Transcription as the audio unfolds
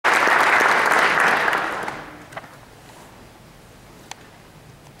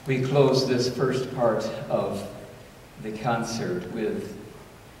We close this first part of the concert with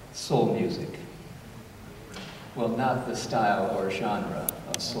soul music. Well, not the style or genre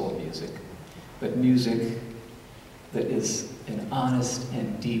of soul music, but music that is an honest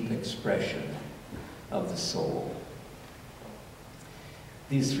and deep expression of the soul.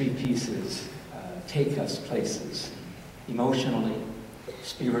 These three pieces take us places, emotionally,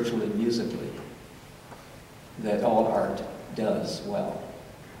 spiritually, musically, that all art does well.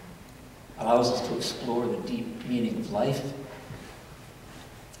 Allows us to explore the deep meaning of life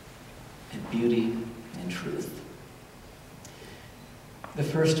and beauty and truth. The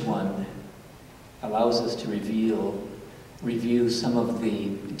first one allows us to review some of the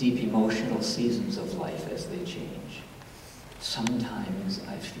deep emotional seasons of life as they change. Sometimes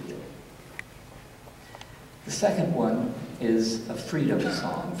I feel. The second one is a freedom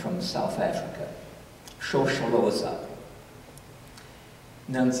song from South Africa, Shosholoza.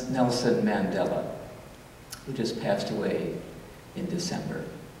 Nelson Mandela, who just passed away in December.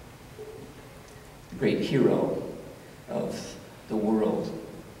 The great hero of the world,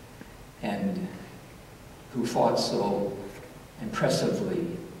 and who fought so impressively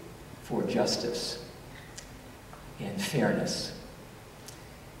for justice and fairness.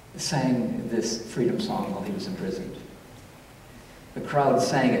 He sang this freedom song while he was imprisoned. The crowd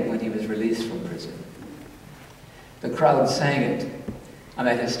sang it when he was released from prison. The crowd sang it on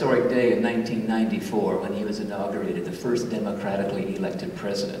that historic day in 1994 when he was inaugurated the first democratically elected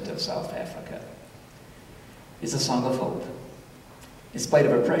president of South Africa. It's a song of hope. In spite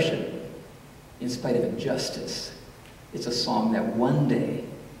of oppression, in spite of injustice, it's a song that one day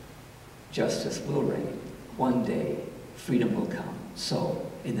justice will reign. One day freedom will come. So,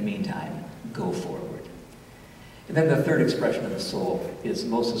 in the meantime, go forward. And then the third expression of the soul is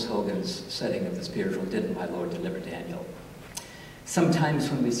Moses Hogan's setting of the spiritual, Didn't My Lord Deliver Daniel? Sometimes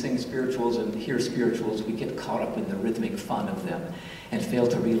when we sing spirituals and hear spirituals, we get caught up in the rhythmic fun of them and fail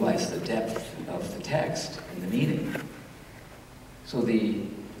to realize the depth of the text and the meaning. So the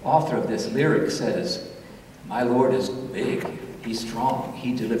author of this lyric says, my Lord is big, he's strong.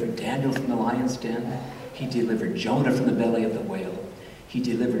 He delivered Daniel from the lion's den. He delivered Jonah from the belly of the whale. He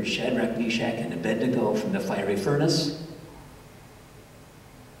delivered Shadrach, Meshach, and Abednego from the fiery furnace.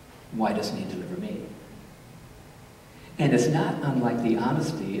 Why doesn't he deliver me? And it's not unlike the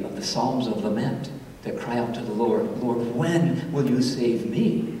honesty of the Psalms of Lament that cry out to the Lord, Lord, when will you save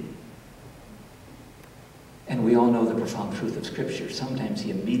me? And we all know the profound truth of Scripture. Sometimes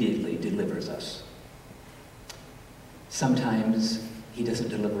he immediately delivers us. Sometimes he doesn't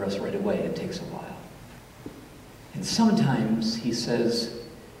deliver us right away. It takes a while. And sometimes he says,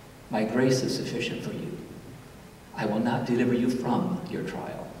 my grace is sufficient for you. I will not deliver you from your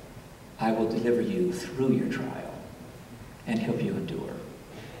trial. I will deliver you through your trial and help you endure.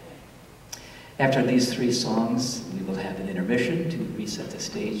 After these three songs, we will have an intermission to reset the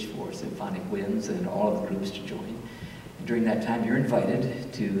stage for Symphonic Winds and all of the groups to join. And during that time, you're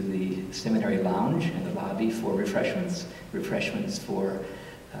invited to the seminary lounge and the lobby for refreshments for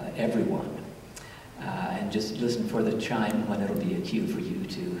everyone. And just listen for the chime when it'll be a cue for you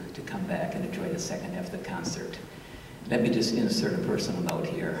to come back and enjoy the second half of the concert. Let me just insert a personal note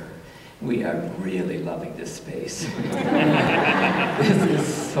here. We are really loving this space. This is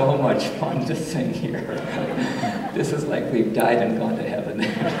so much fun to sing here. This is like we've died and gone to heaven.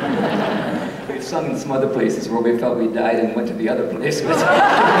 We've sung in some other places where we felt we died and went to the other place, but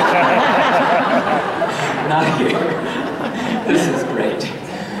not here. This is great.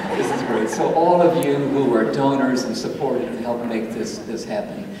 This is great. So all of you who are donors and supporters and help make this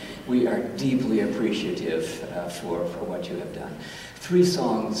happen, we are deeply appreciative for what you have done. Three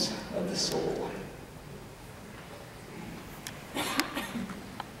songs of the soul.